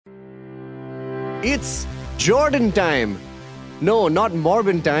It's Jordan time. No, not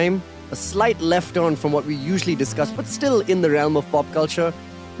Morbin time. A slight left turn from what we usually discuss, but still in the realm of pop culture.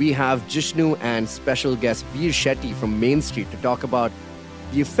 We have Jishnu and special guest Veer Shetty from Main Street to talk about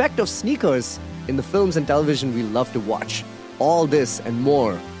the effect of sneakers in the films and television we love to watch. All this and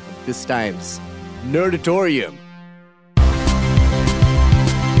more of this time's Nerdatorium.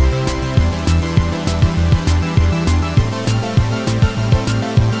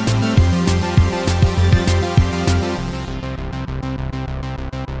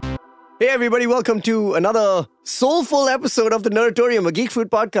 Hey everybody, welcome to another soulful episode of the Nerdatorium, a geek food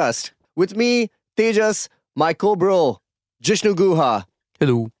podcast. With me, Tejas, my co-bro, Jishnu Guha.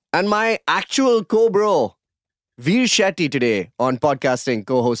 Hello. And my actual co-bro, Veer Shetty today on podcasting,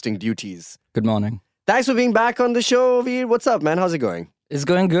 co-hosting duties. Good morning. Thanks for being back on the show, Veer. What's up, man? How's it going? It's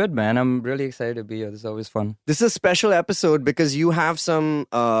going good, man. I'm really excited to be here. This is always fun. This is a special episode because you have some,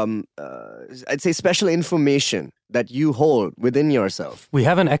 I'd say special information that you hold within yourself. We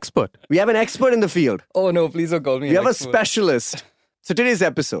have an expert. We have an expert in the field. Oh no, please don't call me We have a specialist. So today's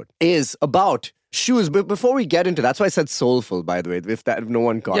episode is about shoes. But before we get into that, that's why I said soulful, by the way, if no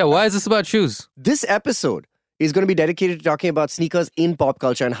one caught Yeah, that. why is this about shoes? This episode is going to be dedicated to talking about sneakers in pop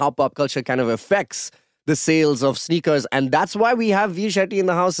culture and how pop culture kind of affects the sales of sneakers. And that's why we have Veer Shetty in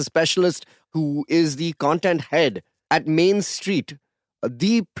the house, a specialist who is the content head at Main Street,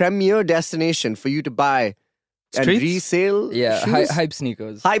 the premier destination for you to buy and Streets? resale Yeah, shoes. hype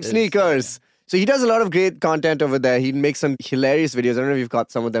sneakers. Hype sneakers. So he does a lot of great content over there. He makes some hilarious videos. I don't know if you've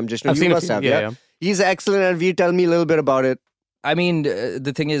got some of them. Just I've you seen a must few. have. Yeah. He's excellent. And Veer, tell me a little bit about it. I mean,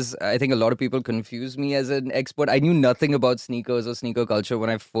 the thing is, I think a lot of people confuse me as an expert. I knew nothing about sneakers or sneaker culture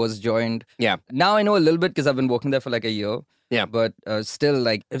when I first joined. Yeah. Now I know a little bit because I've been working there for like a year. Yeah. But still,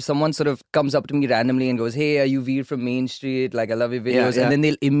 like, if someone sort of comes up to me randomly and goes, "Hey, are you Veer from Main Street? Like, I love your videos," Yeah. and then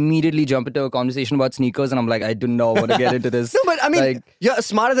they'll immediately jump into a conversation about sneakers, and I'm like, I do not want to get into this. No, but I mean, like, you're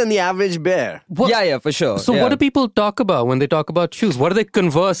smarter than the average bear. yeah, for sure. So yeah. what do people talk about when they talk about shoes? What do they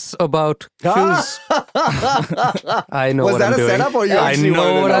converse about shoes? I know Was what that I'm a doing. setup or you I actually wanted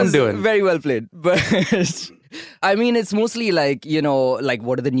know to what know? I'm doing. Very well played. But I mean, it's mostly like, you know, like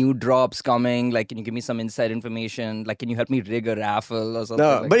what are the new drops coming? Like, can you give me some inside information? Like, can you help me rig a raffle or something?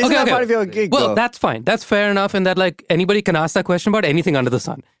 No, like but that? isn't that part of your gig, Well, though? that's fine. That's fair enough in that like anybody can ask that question about anything under the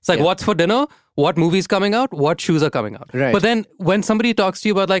sun. It's like what's for dinner, what movie's coming out, what shoes are coming out. Right. But then when somebody talks to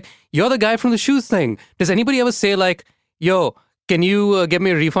you about like, you're the guy from the shoes thing, does anybody ever say like, yo, can you get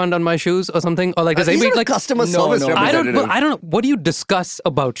me a refund on my shoes or something? Or like, does He's anybody not a like customer No, service no. representative. I don't know. What do you discuss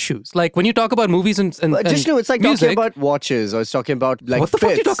about shoes? Like when you talk about movies and Just know it's like music, talking about watches or it's talking about like what the fuck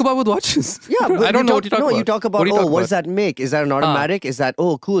do you fits. talk about with watches? Yeah, but I don't know what you talk about. No, you talk about, What do you talk what about? does that make? Is that an automatic? Is that,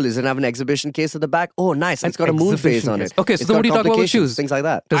 cool, does it have an exhibition case at the back? Oh, nice, it's got a moon phase exhibition on case. it. Okay, so It's then got what do you talk about with complications, shoes? Things like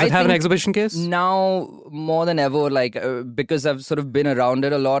that. Does I it have an think exhibition case? Now, more than ever, like, because I've sort of been around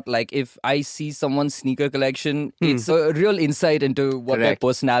it a lot, like, if I see someone's sneaker collection, it's a real insight into what their Correct.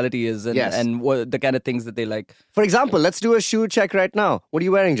 personality is and, Yes. and what the kind of things that they like. For example, let's do a shoe check right now. What are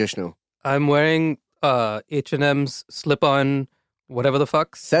you wearing, Jishnu? I'm wearing H&M's slip-on whatever the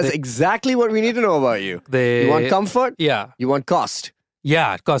fuck. Says exactly what we need to know about you. They You want comfort? Yeah. You want cost?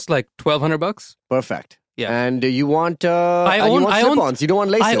 Yeah, it costs like $1,200. Perfect. Yeah. And you want you own- want I own- slip-ons. You don't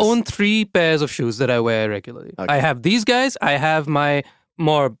want laces. I own 3 pairs of shoes that I wear regularly. Okay. I have these guys. I have my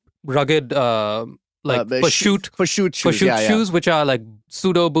more rugged but for shoot shoes. shoes, which are like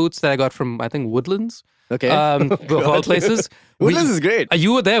pseudo boots that I got from I think Woodlands. Okay. Of all places. Woodlands is great.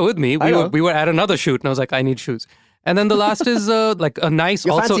 You were there with me. I know. We were at another shoot, and I was like, I need shoes. And then the last is like a nice,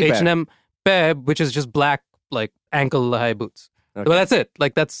 Your also fancy pair. H&M pair, which is just black, like ankle high boots. Okay. Well, that's it.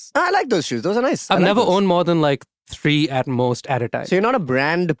 Like that's. I like those shoes. Those are nice. I I've like never those. owned more than like 3 at most at a time. So you're not a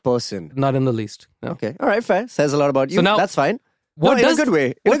brand person. Not in the least. No. Okay. All right. Fair. Says a lot about you. So now- That's fine. What no, does in a good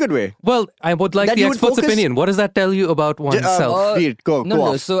way. In a good way. Well, I would like That the you would expert's focus- opinion. What does that tell you about oneself? Veer, go No,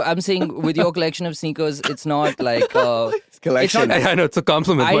 off. so I'm saying with your collection of sneakers, it's not like... Collection. It's not- I know it's a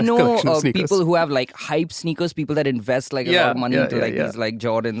compliment. I my know collection of sneakers. people who have like hype sneakers, people that invest like a lot of money into like these like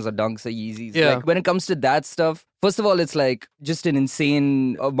Jordans or Dunks or Yeezys. Yeah. Like when it comes to that stuff, first of all, it's like just an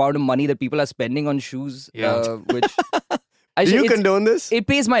insane amount of money that people are spending on shoes. Yeah. Which Do you condone this? it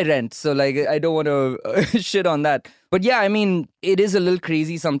pays my rent, so like I don't want to shit on that. But yeah, I mean, it is a little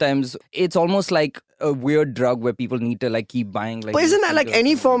crazy sometimes. It's almost like a weird drug where people need to like keep buying. Like, But isn't these that like sneakers.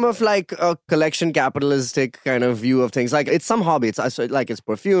 any form of like a collection capitalistic kind of view of things? Like it's some hobby. It's like it's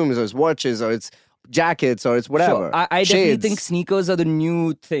perfumes or it's watches or it's jackets or it's whatever. Sure. I definitely Shades. think sneakers are the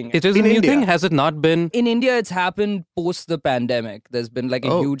new thing. It is In a new India. thing. Has it not been? In India, it's happened post the pandemic. There's been like a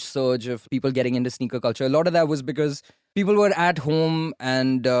Oh. huge surge of people getting into sneaker culture. A lot of that was because people were at home,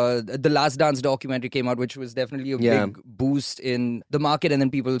 and the Last Dance documentary came out, which was definitely a big boost in the market, and then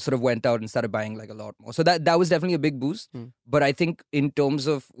people sort of went out and started buying like a lot more. So that was definitely a big boost. But I think in terms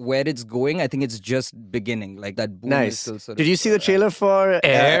of where it's going, I think it's just beginning. Like that boom is still sort of... Did you see the trailer for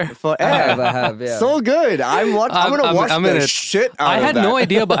Air? I have, yeah. So good. I'm gonna watch the shit out I of had that. no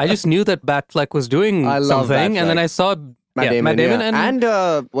idea, but I just knew that Batfleck was doing I love something, Batfleck. and then I saw Matt Damon, and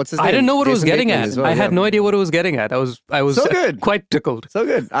what's his name? I didn't know what it was Jason getting Bateman at. as well, I had no idea what it was getting at. I was So good. quite tickled. So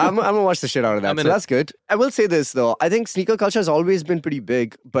good. I'm gonna watch the shit out of that. So that's good. I will say this though. I think sneaker culture has always been pretty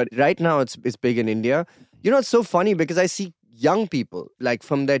big, but right now it's big in India. You know, it's so funny because I see young people like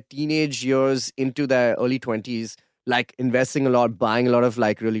from their teenage years into their early 20s, like investing a lot, buying a lot of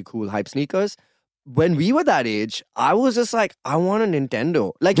like really cool hype sneakers. When we were that age, I was just like, I want a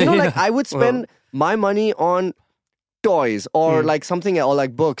Nintendo. Like, you know, like I would spend my money on toys or like something, or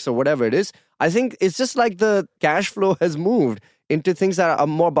like books or whatever it is. I think it's just like the cash flow has moved into things that are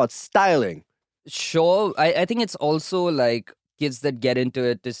more about styling. Sure. I think it's also like kids that get into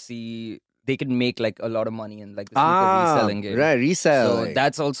it to see they can make like a lot of money in like the sneaker reselling game. Right, resell. So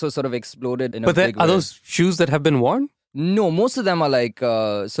that's also sort of exploded in a But big way. are those shoes that have been worn? No, most of them are like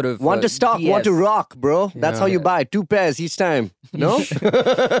sort of... Want to stock, DS. want to rock, bro. That's how you buy 2 pairs each time. No?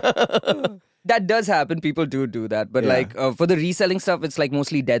 That does happen. People do that. But like for the reselling stuff, it's like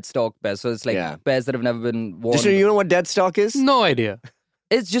mostly dead stock pairs. So it's like pairs that have never been worn. Just so you know what dead stock is? No idea.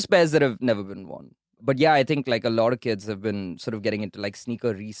 It's just pairs that have never been worn. But yeah, I think like a lot of kids have been sort of getting into like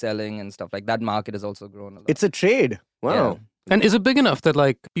sneaker reselling and stuff like that. Market has also grown a lot. It's a trade. Wow. Yeah. And is it big enough that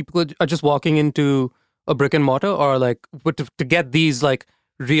like people are just walking into a brick and mortar, or like but to get these like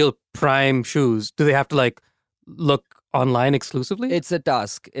real prime shoes, do they have to like look online exclusively? It's a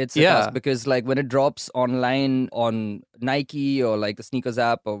task. It's a task because like when it drops online on Nike or like the sneakers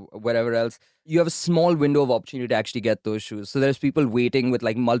app or wherever else, you have a small window of opportunity to actually get those shoes. So there's people waiting with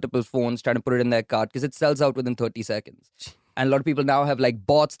like multiple phones trying to put it in their cart because it sells out within 30 seconds. And a lot of people now have like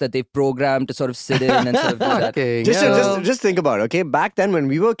bots that they've programmed to sort of sit in and sort of do that. Okay, Just think about it, okay? Back then when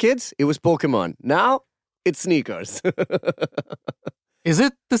we were kids, it was Pokemon. Now, it's sneakers. Is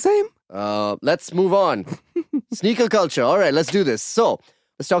it the same? Let's move on. Sneaker culture. All right, let's do this. So,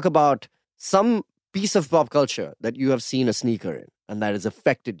 let's talk about some piece of pop culture that you have seen a sneaker in and that has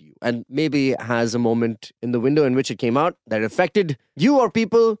affected you. And maybe has a moment in the window in which it came out that affected you or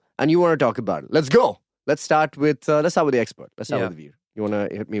people and you want to talk about it. Let's go. Let's start with the expert. Let's start with Veer. You want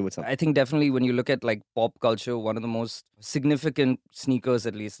to hit me with something? I think definitely when you look at like pop culture, one of the most significant sneakers,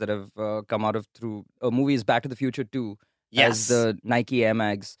 at least, that have come out of through a movie is Back to the Future 2. As the Nike Air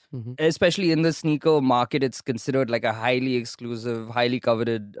Mags. Especially in the sneaker market, it's considered like a highly exclusive, highly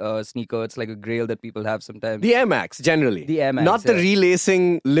coveted sneaker. It's like a grail that people have sometimes. The Air Max, generally. The Air Max, Not the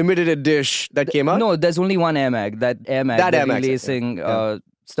relacing limited edition that came out? No, there's only one Air Mag. That Air Mag, That the Air Max, relacing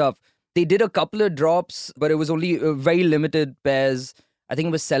stuff. They did a couple of drops, but it was only very limited pairs. I think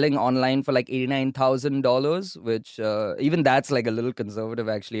it was selling online for like $89,000, which even that's like a little conservative,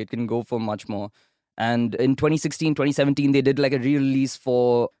 actually. It can go for much more. And in 2016, 2017, they did like a re-release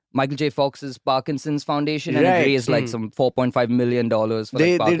for Michael J. Fox's Parkinson's Foundation, and it raised like some $4.5 million for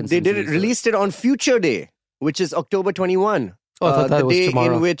Parkinson's. They released it on Future Day, which is October 21. Oh, I thought that the was day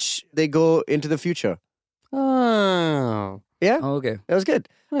tomorrow. in which they go into the future. Oh. Yeah? Oh, okay. That was good.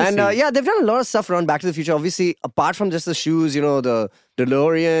 And they've done a lot of stuff around Back to the Future. Obviously, apart from just the shoes, you know, the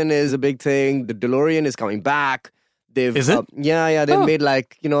DeLorean is a big thing. The DeLorean is coming back. Is it? They've made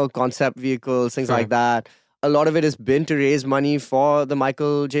like, you know, concept vehicles, things like that. A lot of it has been to raise money for the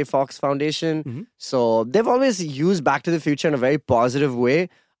Michael J. Fox Foundation. So they've always used Back to the Future in a very positive way.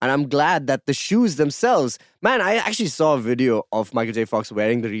 And I'm glad that the shoes themselves, man, I actually saw a video of Michael J. Fox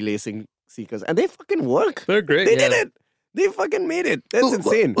wearing the relacing sneakers and they fucking work. They're great. They did it. They fucking made it. That's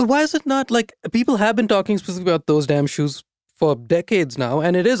insane. Why is it not like people have been talking specifically about those damn shoes for decades now,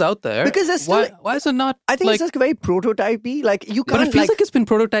 and it is out there. Because there's still, why is it not? I think like, it's just very prototypey. Like you can't. but it feels like it's been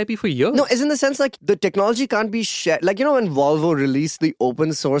prototypey for years. No, it's in the sense like the technology can't be shared. Like, you know, when Volvo released the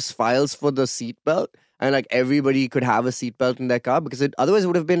open source files for the seatbelt, and like everybody could have a seatbelt in their car because otherwise it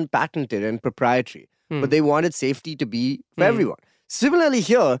would have been patented and proprietary. But they wanted safety to be for everyone. Similarly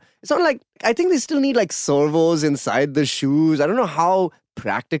here, it's not like, I think they still need like servos inside the shoes. I don't know how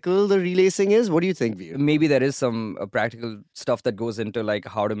practical the relacing is. What do you think, Veer? Maybe there is some practical stuff that goes into like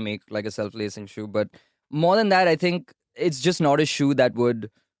how to make like a self-lacing shoe. But more than that, I think it's just not a shoe that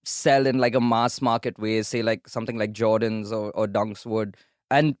would sell in like a mass market way, say like something like Jordans or Dunks would.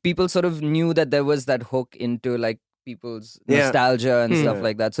 And people sort of knew that there was that hook into like people's Yeah. nostalgia and stuff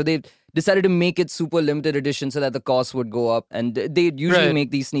like that. So they decided to make it super limited edition so that the cost would go up. And they usually Right.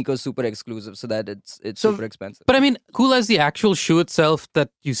 make these sneakers super exclusive so that it's So- super expensive. But I mean, cool as the actual shoe itself that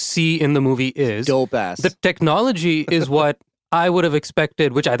you see in the movie is, Dope ass. the technology is what I would have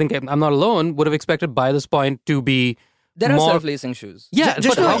expected, which I think I'm not alone, would have expected by this point to be There are more. self-lacing shoes. Yeah,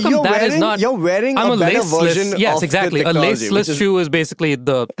 Just but how come you're that is wearing, not? You're wearing I'm a better laceless. version Yes, of exactly. the A technology, laceless which is- shoe is basically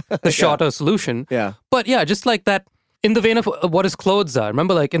the shorter solution. Yeah. But yeah, just like that, in the vein of what his clothes are.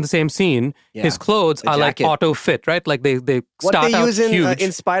 Remember, like in the same scene, Yeah. his clothes The are like jacket. auto fit, right? Like they What start they out use huge.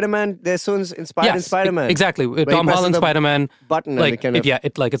 in Spider-Man, they're so inspired in Yes, Spider-Man. exactly. he Tom presses Holland the Spider-Man, button and like it kind of...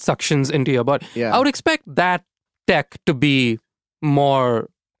 it suctions into your body. Yeah. I would expect that tech to be more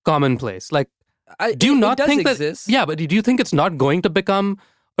commonplace. Like, do you not it does think exist. that? Yeah, but do you think it's not going to become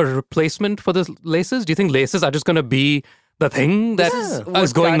a replacement for the laces? Do you think laces are just going to be the thing that This is is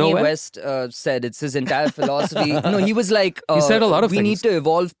what going Kanye nowhere? West said. It's his entire philosophy. No, he was like, He said a lot of we things. need to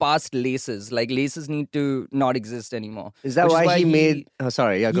evolve past laces. Like laces need to not exist anymore. Is that Which why he made... Oh,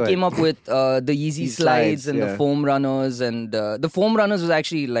 sorry, yeah, He go ahead. came up with the Yeezy These slides slides, and yeah. the foam runners, and the foam runners was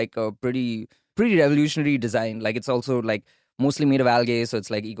actually like a pretty revolutionary design. Like it's also like mostly made of algae, so it's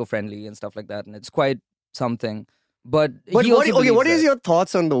like eco-friendly and stuff like that, and it's quite something. But But he what, also believes what is that. your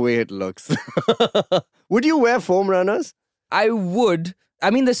thoughts on the way it looks? Would you wear foam runners? I would. I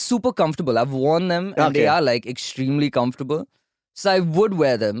mean, they're super comfortable. I've worn them and they Okay. are like extremely comfortable. So I would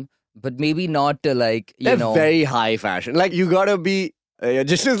wear them, but maybe not to like, you They're know. very high fashion. Like, you gotta be...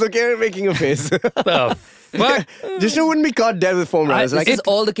 Jishnu's looking at it making a face. The fuck? Jishnu wouldn't be caught dead with foam runners. Like, This is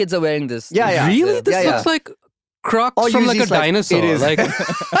all the kids are wearing this. Yeah, yeah. Really? This Yeah, looks like Crocs Or from like Yeezy a slides. dinosaur. It is. Like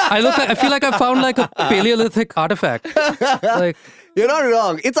I feel like I found like a Paleolithic artifact. Like you're not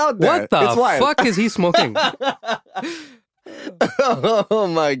wrong. It's out there. what the It's wild. fuck is he smoking? Oh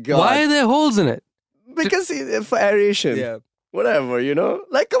my god. Why are there holes in it? Because for aeration. Yeah. Whatever, you know?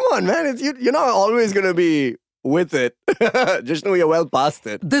 Like, come on, man. You're not always going to be with it. Just know you're well past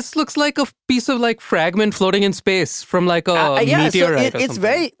it. This looks like a piece of like fragment floating in space from like a Yeah, so meteorite. or it's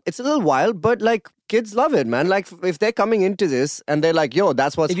something. it's a little wild, but like, kids love it, man. Like, if they're coming into this and they're like, yo,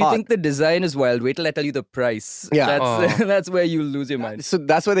 that's what's If you hot. think the design is wild, wait till I tell you the price. Yeah. That's, that's where you lose your mind. So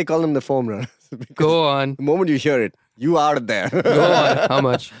that's why they call them the foam runners. Because Go on. the moment you hear it, you are there. Go on. How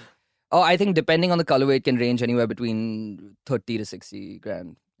much? Oh, I think depending on the colorway, it can range anywhere between 30 to 60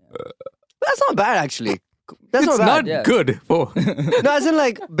 grand. That's not bad, actually. That's It's not not bad. yeah. good for. No, as in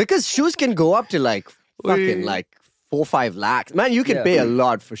like, because shoes can go up to like fucking like 4-5 lakhs. Man, you can Yeah. pay a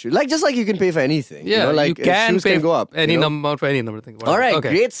lot for shoes. Like, just like you can pay for anything. Yeah, you know, like can shoes pay can go up. any you know? amount for any number of things. All right, Okay.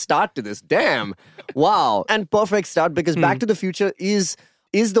 great start to this. Damn. Wow. And perfect start because Back to the Future is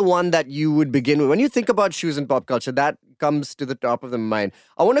the one that you would begin with. When you think about shoes in pop culture, that comes to the top of the mind.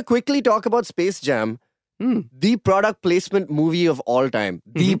 I want to quickly talk about Space Jam, the product placement movie of all time.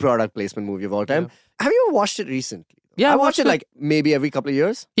 The product placement movie of all time. Have you ever watched it recently? Yeah, I I watched watched it it. like maybe every couple of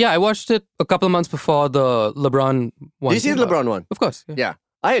years. Yeah, I watched it a couple of months before the LeBron one. Did you see the came out. LeBron one? Of course. Yeah. Yeah.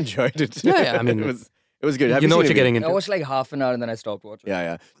 I enjoyed it. Yeah, I mean, it was good. Have You know what seen you're it? getting I into. watched like half an hour and then I stopped watching. Yeah,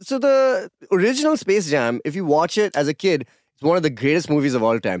 yeah. So the original Space Jam, if you watch it as a kid, it's one of the greatest movies of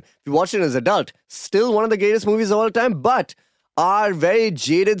all time. If you watch it as an adult, still one of the greatest movies of all time. But our very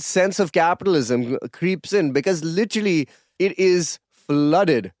jaded sense of capitalism creeps in because literally it is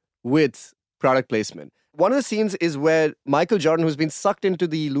flooded with product placement. One of the scenes is where Michael Jordan, who's been sucked into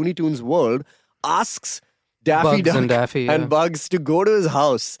the Looney Tunes world, asks Daffy Bugs Duck and Daffy, yeah. Bugs to go to his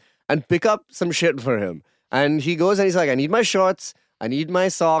house and pick up some shit for him. And he goes and he's like, I need my shorts, I need my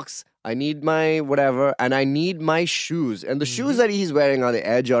socks, I need my whatever, and I need my shoes. And the shoes that he's wearing are the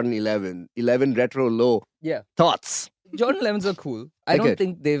Air Jordan 11 Retro Low. Yeah. Thoughts? Jordan 11s are cool. I Okay. don't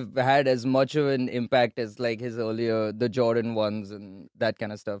think they've had as much of an impact as like his earlier, the Jordan ones and that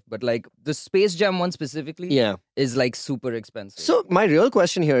kind of stuff. But like the Space Jam one specifically Yeah. is like super expensive. So my real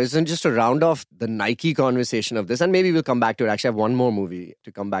question here isn't just to round off the Nike conversation of this, and maybe we'll come back to it. Actually, I have one more movie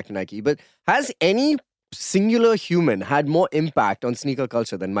to come back to Nike. But has any singular human had more impact on sneaker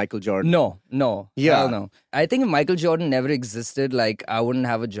culture than Michael Jordan? No. Yeah. Hell no. I think if Michael Jordan never existed, like I wouldn't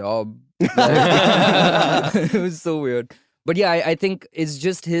have a job. It was so weird. But yeah, I think it's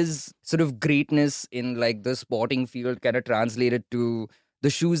just his sort of greatness in like the sporting field kind of translated to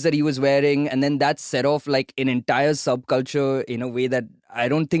the shoes that he was wearing. And then that set off like an entire subculture in a way that I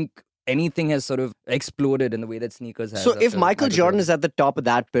don't think anything has sort of exploded in the way that sneakers have. So if Michael Jordan is at the top of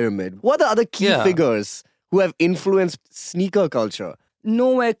that pyramid, what are the other key Yeah. figures who have influenced sneaker culture?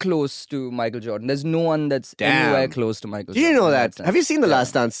 nowhere close to Michael Jordan. There's no one that's Damn. anywhere close to Michael Do you Jordan. know in that? sense. Have you seen The Yeah.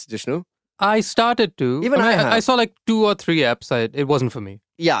 Last Dance, Jishnu? I started to. Even I have. I saw like 2 or 3 eps. It wasn't for me.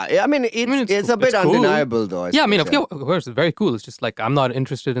 Yeah, I mean, it's a bit it's cool. undeniable though. Yeah, I mean, suppose, of course, it's very cool. It's just like I'm not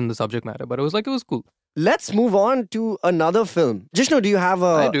interested in the subject matter, but it was cool. Let's move on to another film. Jishnu, do you have a...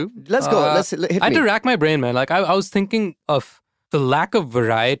 I do. Let's go. Let's hit I had me. to rack my brain, man. Like I was thinking of the lack of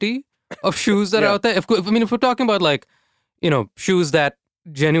variety of shoes that are out there. If we're talking about like, shoes that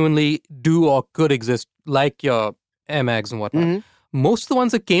genuinely do or could exist, like your Air Mags and whatnot. Mm-hmm. Most of the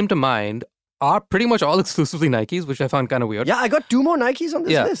ones that came to mind are pretty much all exclusively Nikes, which I found kind of weird. Yeah, I got 2 more Nikes on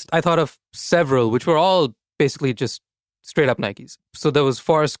this list. I thought of several, which were all basically just straight up Nikes. So there was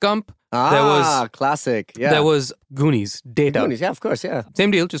Forrest Gump. There was classic. Yeah. There was Goonies, Data. Goonies, yeah, of course, yeah. Same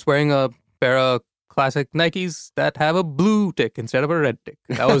deal, just wearing a pair of classic Nikes that have a blue tick instead of a red tick.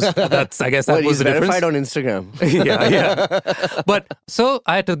 I guess that was the verified difference. on Instagram. yeah. But so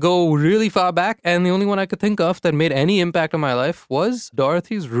I had to go really far back, and the only one I could think of that made any impact on my life was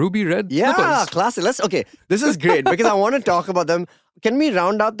Dorothy's ruby red Yeah, slippers. classic. Okay, this is great because I want to talk about them. Can we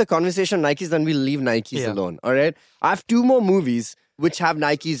round out the conversation on Nikes, then we'll leave Nikes alone, all right? I have 2 more movies which have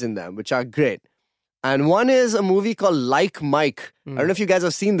Nikes in them, which are great. And one is a movie called Like Mike. I don't know if you guys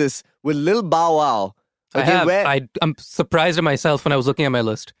have seen this, with Lil Bow Wow. I have. I'm surprised at myself when I was looking at my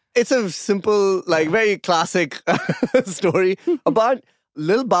list. It's a simple, like very classic story about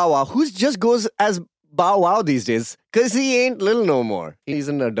Lil Bow Wow, who just goes as Bow Wow these days because he ain't Lil no more. He's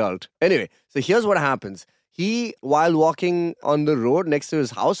an adult. Anyway, so here's what happens. He, while walking on the road next to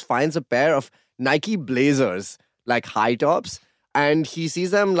his house, finds a pair of Nike Blazers, like high tops. And he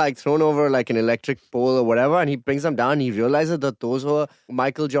sees them like thrown over like an electric pole or whatever. And he brings them down. He realizes that those were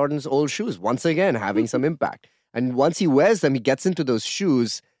Michael Jordan's old shoes. Once again, having some impact. And once he wears them, he gets into those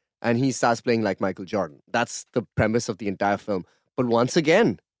shoes and he starts playing like Michael Jordan. That's the premise of the entire film. But once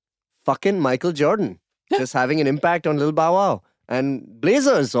again, fucking Michael Jordan. Just having an impact on Lil Bow Wow. And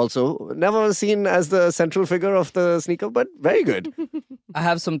Blazers also, never seen as the central figure of the sneaker, but very good. I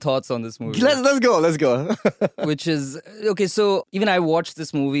have some thoughts on this movie. Let's go. Which is, okay, so even I watched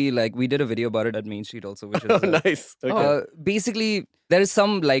this movie, like we did a video about it at Main Street also, which is... Nice. Okay. Basically, there is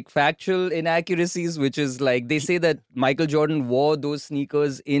some like factual inaccuracies, which is like, they say that Michael Jordan wore those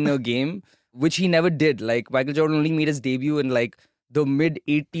sneakers in a game, which he never did. Like Michael Jordan only made his debut in like the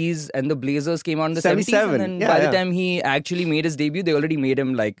mid-80s and the Blazers came out in the 70s. And then by the time he actually made his debut, they already made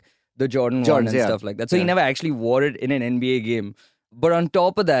him like the Jordan 1 and stuff like that. So he never actually wore it in an NBA game. But on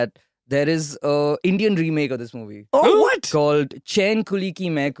top of that, there is an Indian remake of this movie. Oh, what? Called Chain Kuli Ki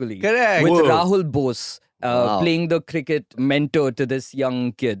Main Kuli. Correct. With Whoa. Rahul Bose playing the cricket mentor to this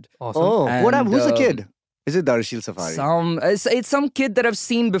young kid. Awesome. Oh, And, who's the kid? Is it Darshil Safari? It's some kid that I've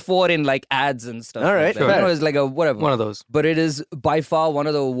seen before in like ads and stuff. All right, like that. fair. You know, it's like a whatever. One of those. But it is by far one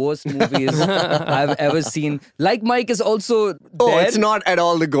of the worst movies I've ever seen. Like Mike is also there. It's not at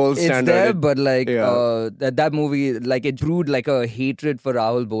all the gold It's standard. there, but like Yeah. that movie, like it brewed like a hatred for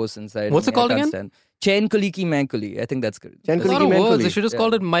Rahul Bose inside. What's me. it called I can't again? stand. Chain Kuli Ki Main Kuli. I think that's good. Chain A Kuli lot Ki of Main words. Kuli. They should just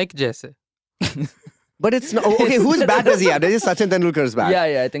called it Mike Jesse. But it's not. Okay, whose bat does he have? This is Sachin Tendulkar's bat.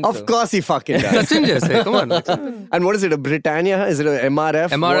 Yeah, I think so. Of course he fucking does. Sachin Jesse, come on. And what is it, a Britannia? Is it a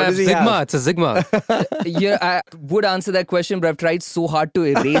MRF? What MRF does he Sigma. have? It's a Sigma. Yeah, I would answer that question, but I've tried so hard to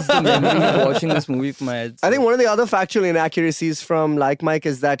erase the memory of watching this movie from my head. I think one of the other factual inaccuracies from Like Mike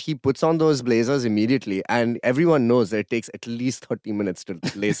is that he puts on those blazers immediately, and everyone knows that it takes at least 30 minutes to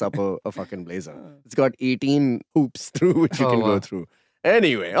lace up a fucking blazer. It's got 18 hoops through which you can go through.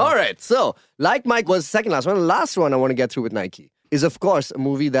 Anyway, all right. So, Like Mike was second last one. The last one I want to get through with Nike is, of course, a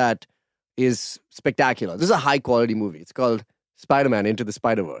movie that is spectacular. This is a high quality movie. It's called Spider-Man Into the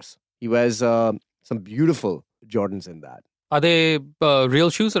Spider-Verse. He wears some beautiful Jordans in that. Are they real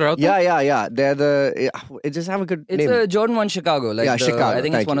shoes that are out there? Yeah. They're it just have a good It's name. a Jordan 1 Chicago. Like Chicago. I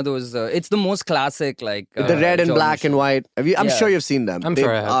think Thank it's one you. of those. It's the most classic, like The red and Jordan black shoe. and white. I'm Yeah. sure you've seen them. I'm They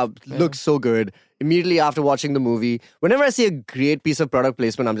sure I have. look so good. Immediately after watching the movie, whenever I see a great piece of product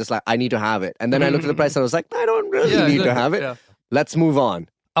placement, I'm just like, I need to have it. And then I looked at the price and I was like, I don't really Yeah, need to exactly. have it. Yeah. Let's move on.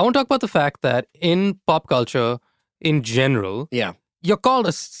 I want to talk about the fact that in pop culture, in general, Yeah. you're called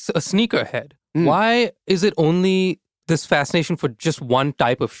a sneakerhead. Why is it only this fascination for just one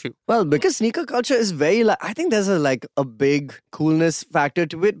type of shoe? Well, because sneaker culture is very, I think there's a big coolness factor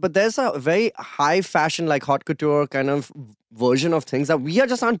to it, but there's a very high fashion, like haute couture kind of version of things that we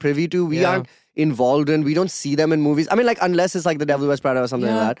aren't privy to. We aren't involved in. We don't see them in movies. I mean, like, unless it's like The Devil Wears Prada or something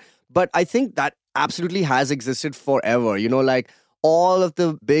like that. But I think that absolutely has existed forever. You know, like all of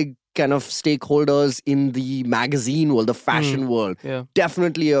the big kind of stakeholders in the magazine world, the fashion world,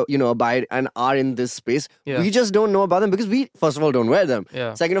 definitely, abide and are in this space. Yeah. We just don't know about them because we, first of all, don't wear them.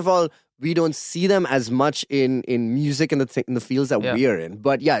 Yeah. Second of all, we don't see them as much in music and in the fields that Yeah. we're in.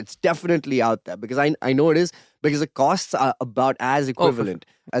 But yeah, it's definitely out there because I know it is because the costs are about as equivalent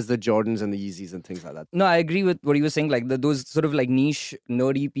as the Jordans and the Yeezys and things like that. No, I agree with what you were saying. Like those sort of like niche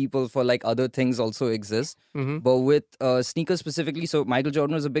nerdy people for like other things also exist. Mm-hmm. But with sneakers specifically, so Michael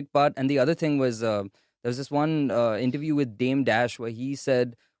Jordan was a big part. And the other thing was there was this one interview with Dame Dash where he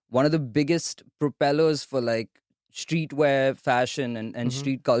said one of the biggest propellers for like streetwear fashion and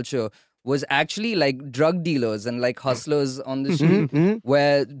street culture was actually like drug dealers and like hustlers on the street,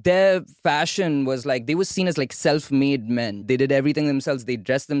 where their fashion was like, they were seen as like self-made men. They did everything themselves. They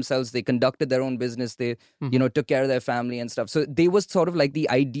dressed themselves. They conducted their own business. They, took care of their family and stuff. So they was sort of like the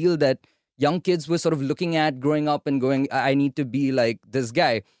ideal that young kids were sort of looking at growing up and going, I need to be like this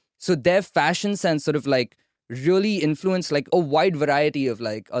guy. So their fashion sense sort of like really influenced like a wide variety of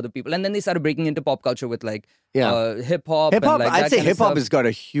like other people. And then they started breaking into pop culture with like hip hop. Hip hop, like I'd that say kind of hip hop stuff. has got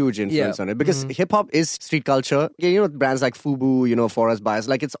a huge influence on it because hip hop is street culture. Yeah, brands like Fubu, Forest Bias,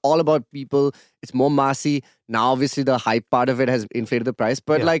 like it's all about people. It's more massy. Now, obviously, the hype part of it has inflated the price,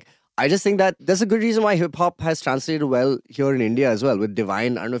 but like I just think that there's a good reason why hip hop has translated well here in India as well with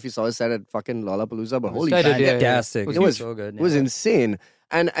Divine. I don't know if you saw his set at fucking Lollapalooza, but holy I shit. did, yeah. Fantastic. It It was was so good. It was insane.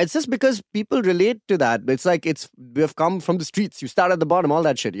 And it's just because people relate to that. It's like we've come from the streets. You start at the bottom, all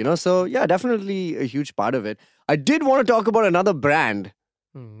that shit, So yeah, definitely a huge part of it. I did want to talk about another brand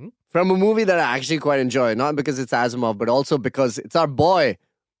from a movie that I actually quite enjoy. Not because it's Asimov, but also because it's our boy.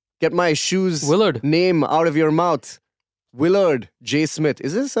 Get my shoes Willard. name out of your mouth. Willard J. Smith.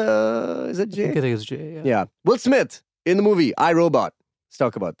 Is this is it J? I think it's Jay. Yeah. Yeah. Will Smith in the movie I, Robot. Let's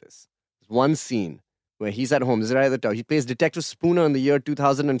talk about this. There's one scene where he's at home. This is right at the top. He plays Detective Spooner in the year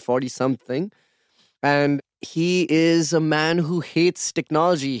 2040 something. And he is a man who hates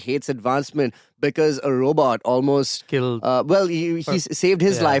technology, hates advancement because a robot almost Killed. he saved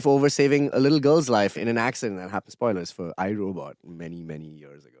his life over saving a little girl's life in an accident that happened. Spoilers for iRobot many, many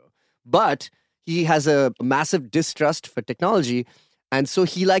years ago. But he has a massive distrust for technology. And so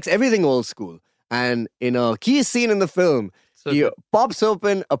he likes everything old school. And in a key scene in the film, he pops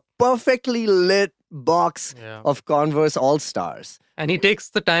open a perfectly lit box of Converse All-Stars. And he takes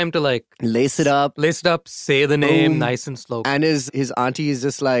the time to like Lace it up. say the name Boom. nice and slow. And his auntie is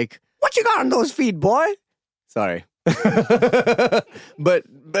just like, what you got on those feet, boy? Sorry. but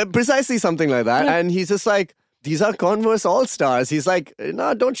precisely something like that. Yeah. And he's just like, these are Converse All-Stars. He's like,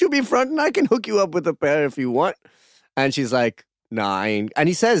 no, don't you be fronting. I can hook you up with a pair if you want. And she's like, nah, I ain't. And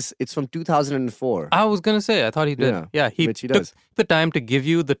he says it's from 2004. I was going to say, I thought he did. Yeah, he which he took does. the time to give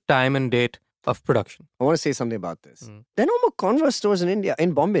you the time and date of production. I want to say something about this. There are no more Converse stores in India,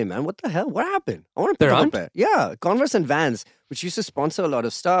 in Bombay, man. What the hell? What happened? I want to pick There up aren't? a pair. Yeah, Converse and Vans, which used to sponsor a lot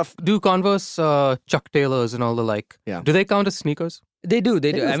of stuff. Do Converse, Chuck Taylors and all the like, Yeah. do they count as sneakers? They do.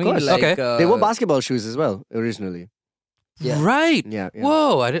 Yeah, I of mean, course. like Okay. They were basketball shoes as well, originally. Yeah. Right. Yeah.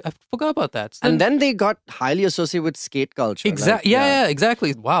 Whoa, I forgot about that. And then they got highly associated with skate culture. Exactly. Like, yeah,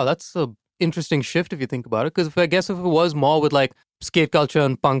 exactly. Wow, that's a interesting shift if you think about it. Because I guess if it was more with like skate culture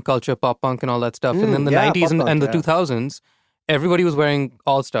and punk culture, pop punk and all that stuff, and then the 90s pop and punk, the yeah. 2000s, everybody was wearing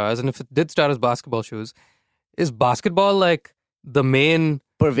All-Stars. And if it did start as basketball shoes, is basketball like the main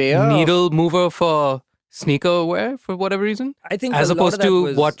Purveyor. needle mover for sneaker wear for whatever reason? I think As a lot of opposed that to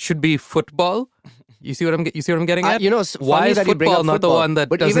was- what should be football? You see what I'm getting at? Why Why is that you bring up football not the football? one that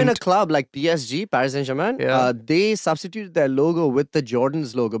But even a doesn't- club like PSG, Paris Saint-Germain, Yeah. they substituted their logo with the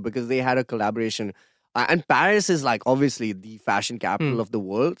Jordan's logo because they had a collaboration. And Paris is like obviously the fashion capital of the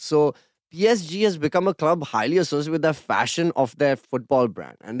world. So PSG has become a club highly associated with the fashion of their football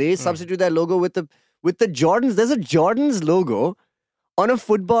brand. And they substitute their logo with the Jordans. There's a Jordans logo on a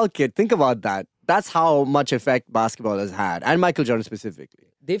football kit. Think about that. That's how much effect basketball has had. And Michael Jordan specifically.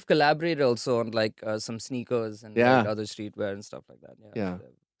 They've collaborated also on like some sneakers and Yeah. like, other streetwear and stuff like that. Yeah.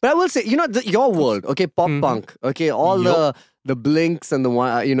 But I will say, your world, okay, pop punk, okay, all the blinks and the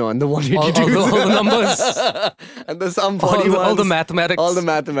one, and the 182s. all the numbers. and the Sum all 41s. the mathematics. All the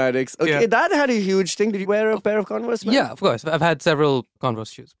mathematics. Okay, Yeah. that had a huge thing. Did you wear a pair of Converse, man? Yeah, of course. I've had several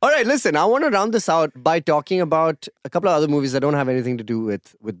Converse shoes. All right, listen, I want to round this out by talking about a couple of other movies that don't have anything to do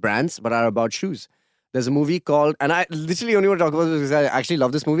with brands, but are about shoes. There's a movie called, and I literally only want to talk about this because I actually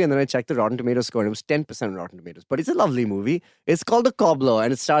love this movie, and then I checked the Rotten Tomatoes score, and it was 10% Rotten Tomatoes. But it's a lovely movie. It's called The Cobbler,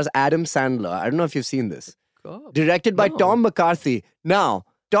 and it stars Adam Sandler. I don't know if you've seen this. Directed by Tom McCarthy. Now,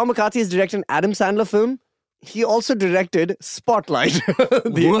 Tom McCarthy has directed an Adam Sandler film. He also directed Spotlight,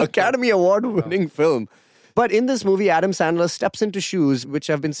 the What? Academy Award-winning film. But in this movie, Adam Sandler steps into shoes which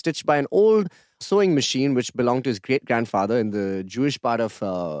have been stitched by an old sewing machine which belonged to his great-grandfather in the Jewish part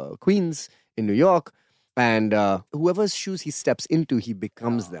of Queens in New York. And whoever's shoes he steps into, he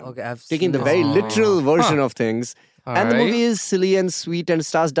becomes them. Okay, I've Taking seen the this. very Oh. literal version of things. And the Alright. movie is silly and sweet and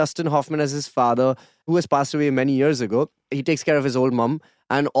stars Dustin Hoffman as his father, who has passed away many years ago. He takes care of his old mum,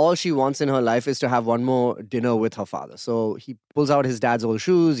 and all she wants in her life is to have one more dinner with her father. So he pulls out his dad's old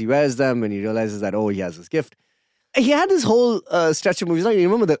shoes, he wears them, and he realizes that, oh, he has this gift. He had this whole stretch of movies. Like, you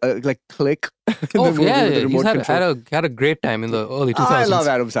remember the Click? In Oh, the movie yeah, with the he's remote control? had a great time in the early 2000s. I love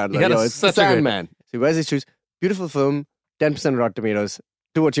Adam Sandler. He had It's such a great Sandman. So he wears his shoes. Beautiful film. 10% Rotten Tomatoes.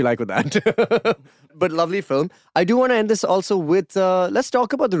 Do what you like with that. But lovely film. I do want to end this also with, let's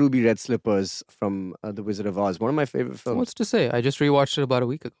talk about the Ruby Red Slippers from The Wizard of Oz. One of my favorite films. What's to say? I just rewatched it about a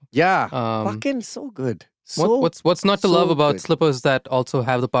week ago. Yeah. Um, Fucking so good. So, what's not to so love about good. slippers that also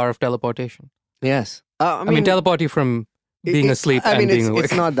have the power of teleportation? Yes. I mean, teleport you from being asleep and being awake.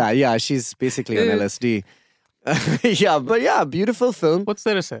 it's not that. Yeah, she's basically on LSD. Yeah, but yeah, beautiful film. What's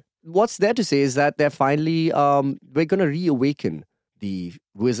there to say? What's there to say is that they're finally, we're going to reawaken the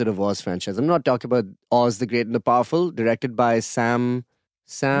Wizard of Oz franchise. I'm not talking about Oz the Great and the Powerful, directed by Sam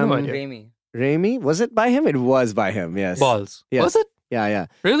No idea. Raimi. Raimi. Was it by him? It was by him, yes. Balls. Yes. Was it? Yeah, yeah.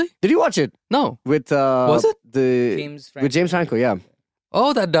 Really? Did you watch it? No. With, Was it? With James Franco, yeah.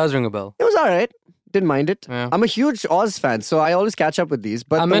 Oh, that does ring a bell. It was all right. Didn't mind it. Yeah. I'm a huge Oz fan, so I always catch up with these.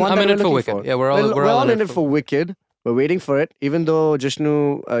 But I'm the in- one I'm that in we're it for looking Wicked. Yeah, we're all in it for Wicked. We're waiting for it, even though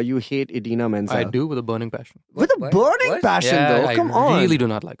Jishnu, you hate Idina Menzel. I do with a burning passion. With a What? burning What? passion, Yeah, though. Come I on. really do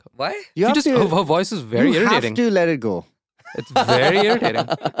not like her. Why? You have to, her voice is very you irritating. have to let it go. It's very irritating.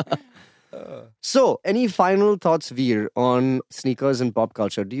 So, any final thoughts, Veer, on sneakers and pop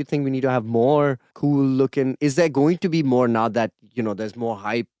culture? Do you think we need to have more cool looking? Is there going to be more now that, there's more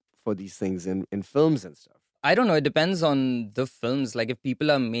hype for these things in films and stuff? I don't know. It depends on the films. Like if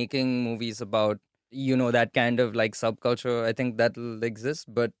people are making movies about, that kind of like subculture, I think that'll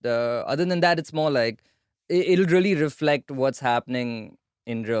exist. But other than that, it's more like it'll really reflect what's happening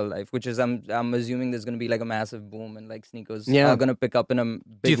in real life, which is I'm assuming there's going to be like a massive boom and like sneakers are going to pick up in a big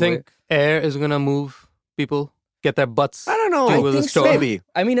Do you think Air is going to move people? Get their butts? I don't know. to I the think store? maybe.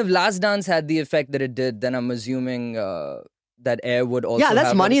 I mean, if Last Dance had the effect that it did, then I'm assuming that Air would also. Yeah, that's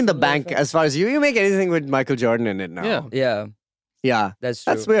have money that in the similar bank effect. as far as you make anything with Michael Jordan in it now. Yeah. Yeah, Yeah. that's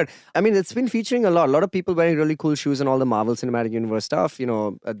true. That's weird. I mean, it's been featuring a lot of people wearing really cool shoes and all the Marvel Cinematic Universe stuff.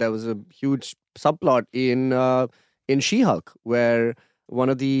 There was a huge subplot in She-Hulk where one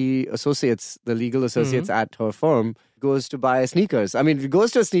of the associates, the legal associates at her firm, goes to buy sneakers. I mean, he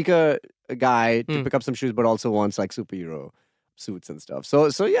goes to a sneaker guy to pick up some shoes, but also wants like superhero suits and stuff. So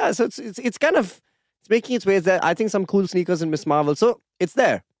yeah, so it's kind of it's making its way there. I think some cool sneakers in Miss Marvel. So it's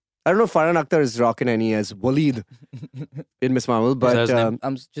there. I don't know if Farhan Akhtar is rocking any as Waleed in Miss Marvel, that his but name?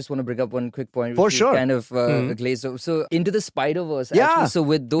 I'm just want to bring up one quick point. For which you sure. Kind of glazed over. So Into the Spider-Verse. Yeah. Actually, so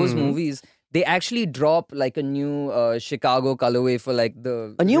with those movies, they actually drop like a new Chicago colorway for like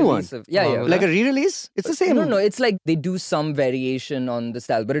the A new release one? Of, yeah, Oh, yeah. like a re-release. It's the same. No, it's like they do some variation on the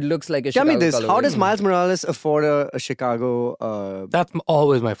style, but it looks like a Tell Chicago me this: colorway. how does Miles Morales afford a Chicago That's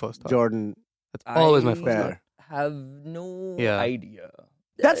always my first thought. Jordan? That's always my I first Fair. thought. have no Yeah. idea.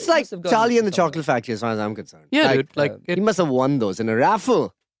 That's It like must have gotten Charlie and the somewhere. Chocolate Factory, as far as I'm concerned. Yeah, dude. Like he it, must have won those in a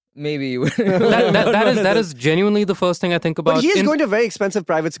raffle. Maybe. that is genuinely the first thing I think about. But he is in- going to a very expensive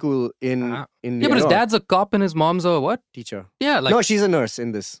private school in Yeah, New but his York. dad's a cop and his mom's a what? Teacher. Yeah, like No, she's a nurse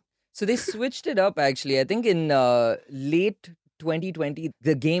in this. So they switched it up actually. I think in late 2020,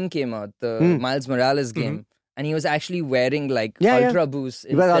 the game came out, the Miles Morales game. And he was actually wearing like Yeah, yeah. Ultra Boosts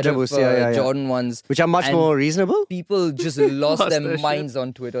He wears instead Ultra of Boosts, yeah. Jordan ones. Which are much And more reasonable. People just lost Lost their their shit. minds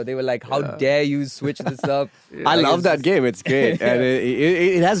on Twitter. They were like, how dare you switch this up? I Like, love it's that just- game. It's great. And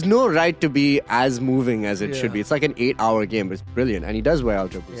it has no right to be as moving as it should Yeah. be. It's like an 8-hour game. But it's brilliant. And he does wear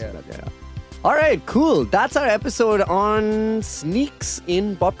Ultra Boost. Yeah. In that, yeah. All right, cool. That's our episode on sneaks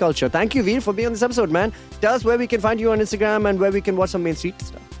in pop culture. Thank you, Veer, for being on this episode, man. Tell us where we can find you on Instagram and where we can watch some Main Street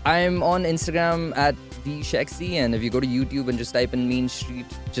stuff. I'm on Instagram at VShexy, and if you go to YouTube and just type in Mean Street,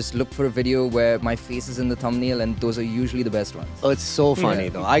 just look for a video where my face is in the thumbnail, and those are usually the best ones. Oh, it's so funny,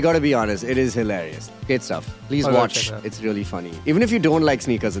 though. I gotta be honest. It is hilarious. Great stuff. Please I'll go watch. check it out. It's really funny. Even if you don't like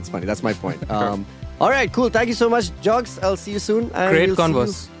sneakers, it's funny. That's my point. All right, cool. Thank you so much, Jogs. I'll see you soon. And Great we'll see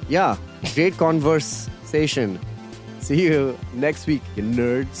converse. you- Yeah, great conversation. See you next week, you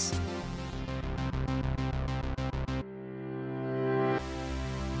nerds.